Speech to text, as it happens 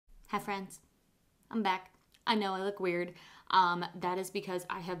Hi friends, I'm back. I know I look weird. That is because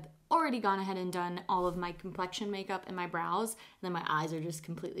I have already gone ahead and done all of my complexion makeup and my brows, and then my eyes are just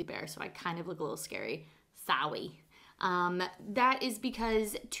completely bare, so I kind of look a little scary. Sorry. That is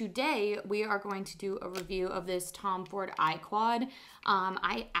because today we are going to do a review of this Tom Ford Eye Quad.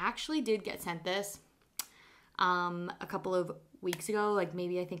 I actually did get sent this a couple of weeks ago, like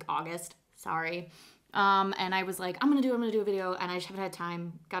maybe I think August. Sorry. And I was like, I'm gonna do a video, and I just haven't had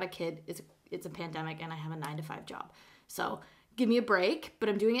time. Got a kid. It's a pandemic, and I have a 9-to-5 job. So give me a break, but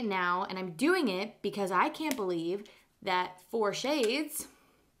I'm doing it now, and I'm doing it because I can't believe that 4 shades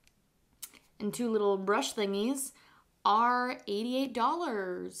and 2 little brush thingies are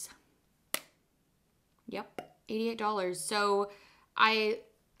 $88. Yep, $88. So I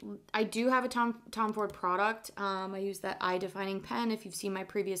do have a Tom Ford product. I use that eye defining pen. If you've seen my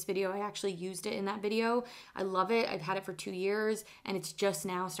previous video, I actually used it in that video. I love it. I've had it for 2 years, and it's just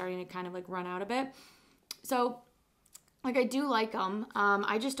now starting to kind of like run out a bit. So like, I do like them.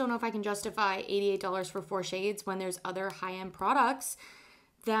 I just don't know if I can justify $88 for 4 shades when there's other high-end products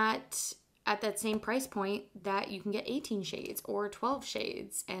that at that same price point that you can get 18 shades or 12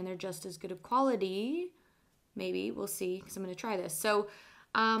 shades, and they're just as good of quality. Maybe, we'll see, because I'm going to try this. So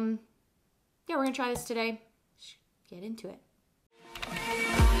yeah, we're gonna try this today. Let's get into it.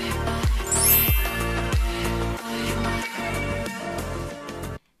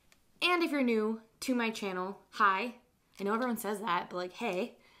 And if you're new to my channel, hi. I know everyone says that, but like,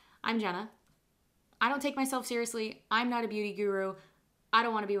 hey, I'm Jenna. I don't take myself seriously. I'm not a beauty guru. I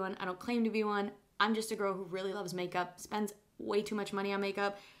don't want to be one. I don't claim to be one. I'm just a girl who really loves makeup, spends way too much money on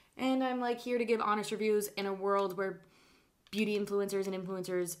makeup, and I'm like here to give honest reviews in a world where beauty influencers and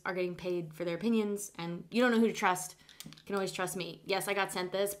influencers are getting paid for their opinions, and you don't know who to trust. You can always trust me. Yes, I got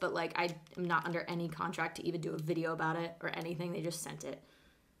sent this, but like, I am not under any contract to even do a video about it or anything. They just sent it.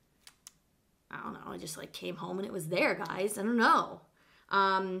 I don't know. I just like came home and it was there, guys. I don't know.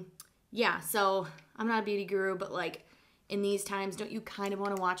 Yeah, so I'm not a beauty guru, but like in these times, don't you kind of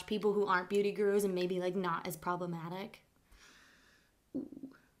want to watch people who aren't beauty gurus and maybe like not as problematic? Ooh,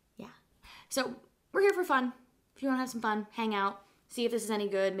 yeah. So we're here for fun. If you want to have some fun, hang out, see if this is any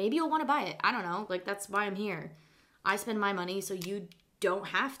good. Maybe you'll want to buy it. I don't know. Like, that's why I'm here. I spend my money so you don't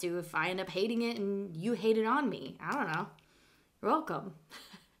have to if I end up hating it and you hate it on me. I don't know. You're welcome.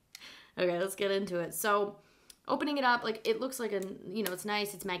 Okay, let's get into it. So, opening it up, like, it looks like a, you know, it's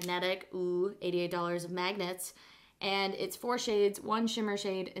nice. It's magnetic. Ooh, $88 of magnets. And it's 4 shades, 1 shimmer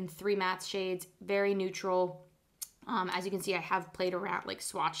shade, and 3 matte shades. Very neutral. As you can see, I have played around, like,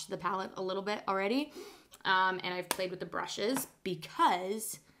 swatched the palette a little bit already. And I've played with the brushes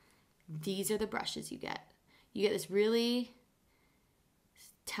because these are the brushes you get. You get this really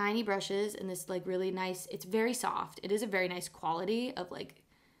tiny brushes and this like really nice, it's very soft. It is a very nice quality of like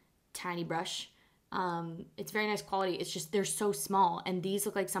tiny brush. It's very nice quality. It's just, they're so small, and these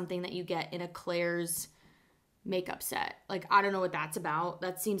look like something that you get in a Claire's makeup set. Like, I don't know what that's about.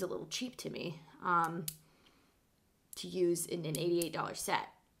 That seems a little cheap to me, to use in an $88 set,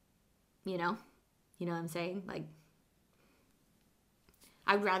 you know? You know what I'm saying? Like,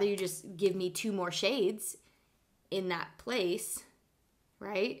 I'd rather you just give me 2 more shades in that place,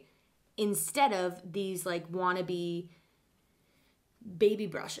 right? Instead of these like wannabe baby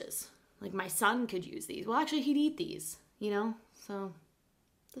brushes. Like, my son could use these. Well, actually, he'd eat these, you know? So,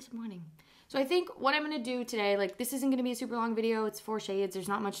 disappointing. So I think what I'm going to do today, like, this isn't going to be a super long video. It's 4 shades. There's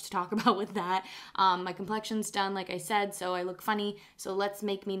not much to talk about with that. My complexion's done, like I said, so I look funny. So let's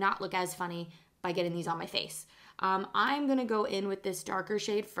make me not look as funny by getting these on my face. I'm going to go in with this darker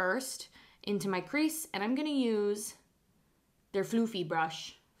shade first into my crease, and I'm going to use their floofy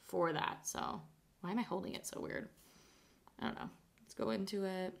brush for that. So why am I holding it so weird? I don't know. Let's go into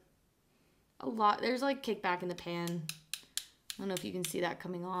it. A lot. There's like kickback in the pan. I don't know if you can see that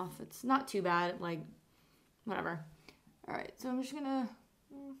coming off. It's not too bad. Like, whatever. All right. So I'm just going to...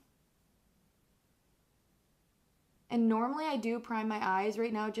 And normally I do prime my eyes.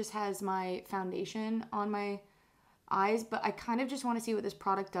 Right now it just has my foundation on my eyes, but I kind of just want to see what this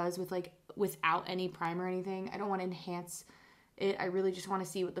product does with like without any primer or anything. I don't want to enhance it. I really just want to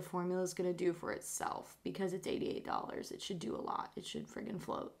see what the formula is going to do for itself, because it's $88. It should do a lot. It should friggin'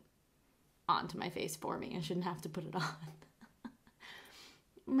 float onto my face for me. I shouldn't have to put it on.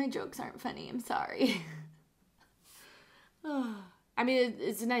 My jokes aren't funny. I'm sorry. I mean,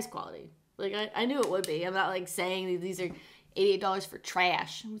 it's a nice quality. Like, I knew it would be. I'm not, like, saying these are $88 for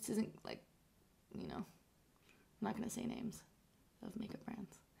trash, which isn't, like, you know, I'm not going to say names of makeup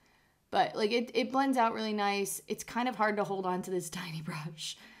brands. But, like, it blends out really nice. It's kind of hard to hold on to this tiny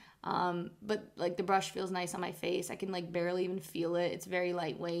brush. But like the brush feels nice on my face. I can like barely even feel it. It's very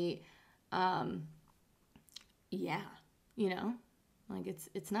lightweight. Yeah, you know, like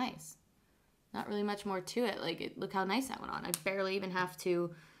it's nice. Not really much more to it. Like, look how nice that went on. I barely even have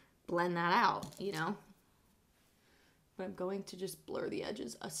to blend that out, you know. But I'm going to just blur the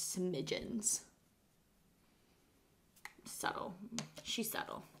edges a smidgens. Subtle. She's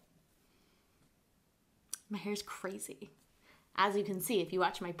subtle. My hair's crazy. As you can see, if you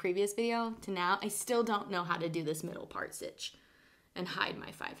watch my previous video to now, I still don't know how to do this middle part stitch and hide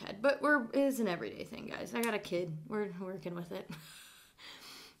my 5 head. But it is an everyday thing, guys. I got a kid. We're working with it.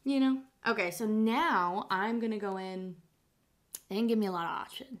 You know? Okay, so now I'm going to go in and give me a lot of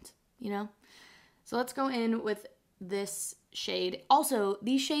options, you know? So let's go in with this shade. Also,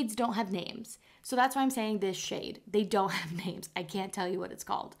 these shades don't have names. So that's why I'm saying this shade. They don't have names. I can't tell you what it's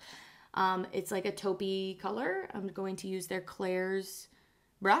called. It's like a taupey color. I'm going to use their Claire's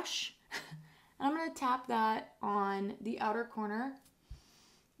brush. And I'm going to tap that on the outer corner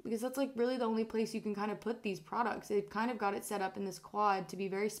because that's like really the only place you can kind of put these products. They've kind of got it set up in this quad to be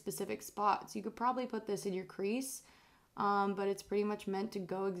very specific spots. You could probably put this in your crease, but it's pretty much meant to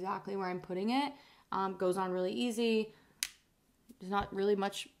go exactly where I'm putting it. Goes on really easy. There's not really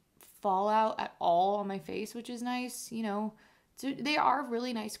much fallout at all on my face, which is nice, you know. So they are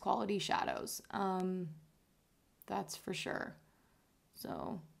really nice quality shadows. That's for sure.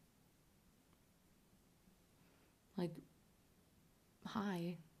 So, like,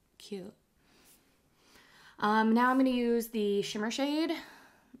 hi, cute. Now I'm going to use the shimmer shade.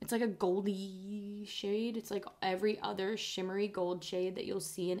 It's like a goldy shade. It's like every other shimmery gold shade that you'll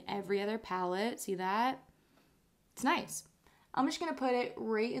see in every other palette. See that? It's nice. I'm just going to put it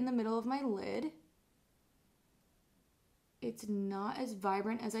right in the middle of my lid. It's not as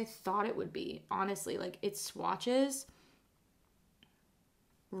vibrant as I thought it would be, honestly. Like, it swatches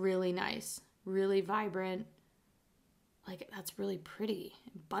really nice, really vibrant. Like, that's really pretty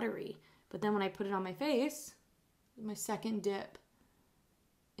and buttery. But then when I put it on my face, my second dip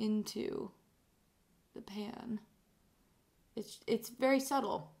into the pan, it's very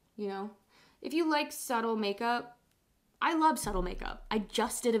subtle, you know? If you like subtle makeup, I love subtle makeup. I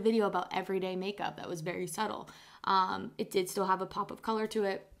just did a video about everyday makeup that was very subtle. It did still have a pop of color to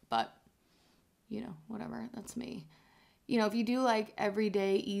it, but, you know, whatever, that's me. You know, if you do like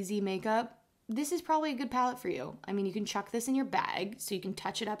everyday easy makeup, this is probably a good palette for you. I mean, you can chuck this in your bag so you can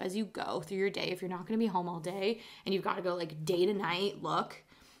touch it up as you go through your day. If you're not going to be home all day and you've got to go like day to night look,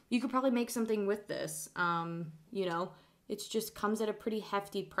 you could probably make something with this. You know, it just comes at a pretty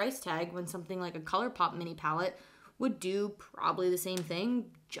hefty price tag when something like a ColourPop mini palette would do probably the same thing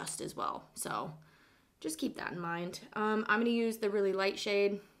just as well. So just keep that in mind. I'm going to use the really light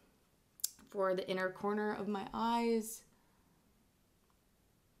shade for the inner corner of my eyes.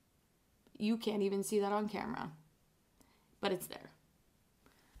 You can't even see that on camera, but it's there.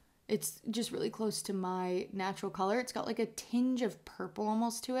 It's just really close to my natural color. It's got like a tinge of purple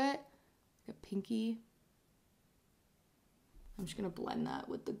almost to it, like a pinky. I'm just going to blend that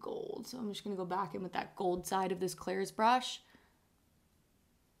with the gold. So I'm just going to go back in with that gold side of this Claire's brush.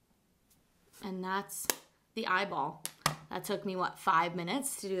 And that's the eyeball. That took me, what, 5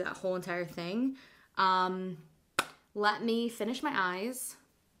 minutes to do that whole entire thing. Let me finish my eyes.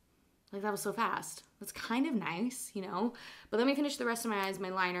 Like, that was so fast. That's kind of nice, you know? But let me finish the rest of my eyes, my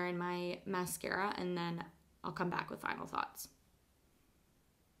liner, and my mascara, and then I'll come back with final thoughts.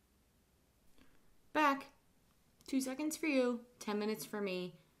 Back. 2 seconds for you, 10 minutes for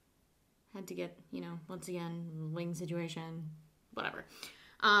me. Had to get, you know, once again, wing situation, whatever.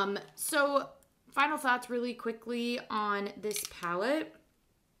 So final thoughts really quickly on this palette.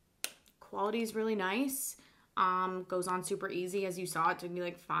 Quality is really nice. Goes on super easy. As you saw, it took me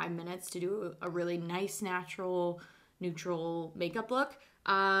like 5 minutes to do a really nice, natural, neutral makeup look.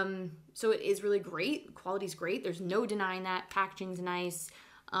 So it is really great. Quality's great. There's no denying that. Packaging's nice.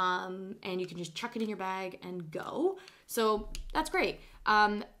 And you can just chuck it in your bag and go. So that's great.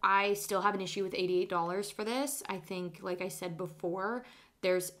 I still have an issue with $88 for this. I think, like I said before,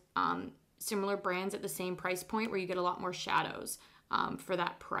 there's similar brands at the same price point where you get a lot more shadows for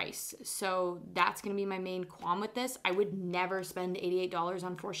that price. So that's going to be my main qualm with this. I would never spend $88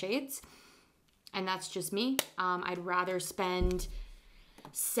 on 4 shades. And that's just me. I'd rather spend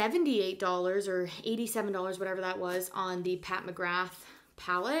 $78 or $87, whatever that was, on the Pat McGrath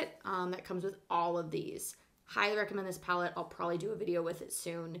palette that comes with all of these. Highly recommend this palette. I'll probably do a video with it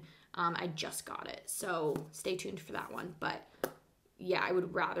soon. I just got it, so stay tuned for that one. But yeah, I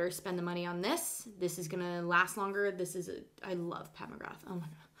would rather spend the money on this. This is gonna last longer. I love Pat McGrath. Oh my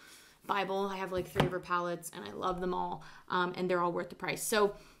god, Bible. I have like 3 of her palettes and I love them all, and they're all worth the price.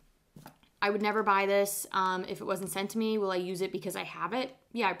 So I would never buy this if it wasn't sent to me. Will I use it because I have it?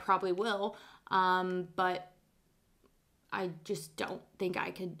 Yeah, I probably will. But I just don't think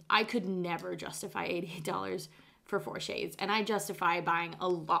I could never justify $88 for 4 shades. And I justify buying a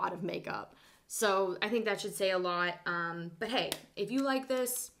lot of makeup. So I think that should say a lot. But hey, if you like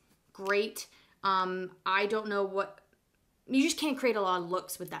this, great. I don't know you just can't create a lot of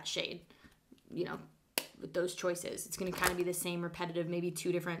looks with that shade, you know, with those choices. It's going to kind of be the same repetitive, maybe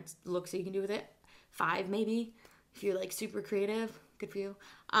 2 different looks that you can do with it. 5 maybe, if you're like super creative. Good for you.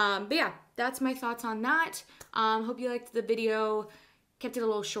 But yeah, that's my thoughts on that. Hope you liked the video. Kept it a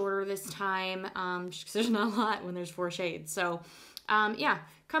little shorter this time, just 'cause there's not a lot when there's 4 shades. So yeah,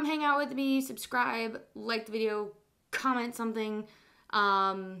 come hang out with me, subscribe, like the video, comment something.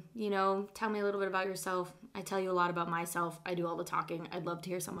 You know, tell me a little bit about yourself. I tell you a lot about myself. I do all the talking. I'd love to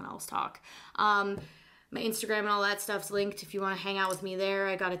hear someone else talk. My Instagram and all that stuff's linked if you want to hang out with me there.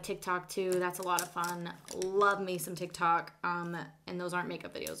 I got a TikTok too. That's a lot of fun. Love me some TikTok. And those aren't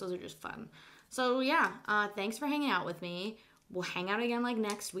makeup videos. Those are just fun. So yeah, thanks for hanging out with me. We'll hang out again like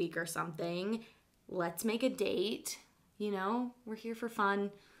next week or something. Let's make a date. You know, we're here for fun.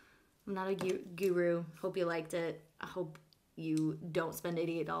 I'm not a guru. Hope you liked it. I hope you don't spend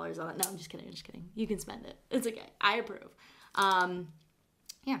 $88 on it. No, I'm just kidding. I'm just kidding. You can spend it. It's okay. I approve.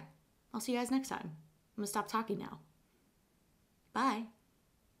 Yeah, I'll see you guys next time. I'm gonna stop talking now. Bye.